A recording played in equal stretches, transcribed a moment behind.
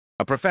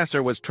A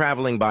professor was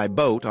traveling by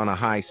boat on a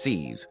high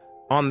seas.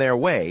 On their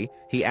way,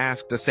 he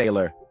asked a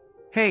sailor,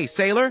 "Hey,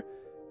 sailor,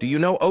 do you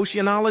know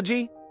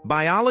oceanology,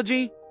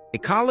 biology,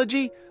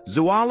 ecology,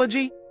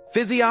 zoology,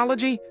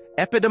 physiology,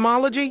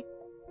 epidemiology?"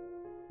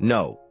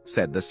 "No,"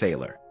 said the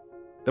sailor.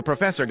 The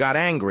professor got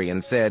angry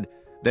and said,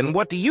 "Then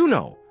what do you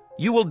know?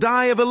 You will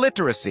die of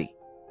illiteracy."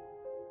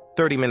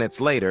 30 minutes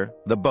later,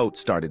 the boat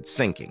started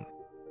sinking.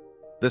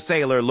 The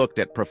sailor looked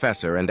at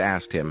Professor and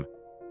asked him,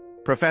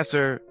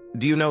 "Professor,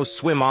 do you know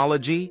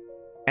swimology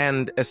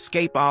and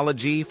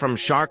escapeology from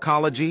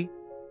sharkology?"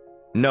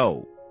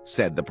 "No,"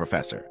 said the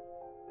professor.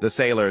 The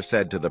sailor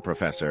said to the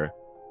professor,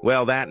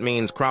 "Well, that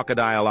means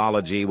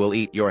crocodileology will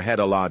eat your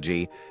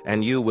headology,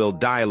 and you will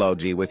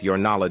dialogy with your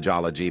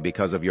knowledgeology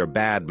because of your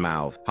bad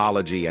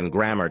mouthology and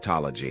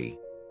grammartology."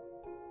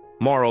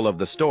 Moral of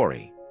the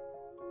story: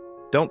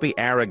 don't be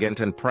arrogant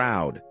and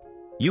proud.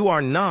 You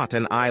are not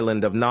an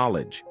island of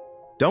knowledge.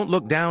 Don't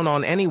look down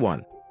on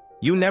anyone.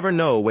 You never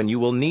know when you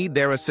will need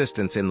their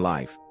assistance in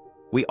life.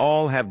 We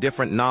all have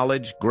different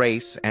knowledge,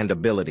 grace, and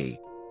ability.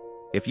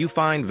 If you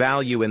find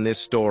value in this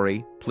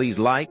story, please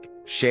like,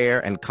 share,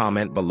 and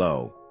comment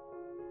below.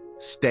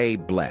 Stay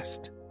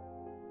blessed.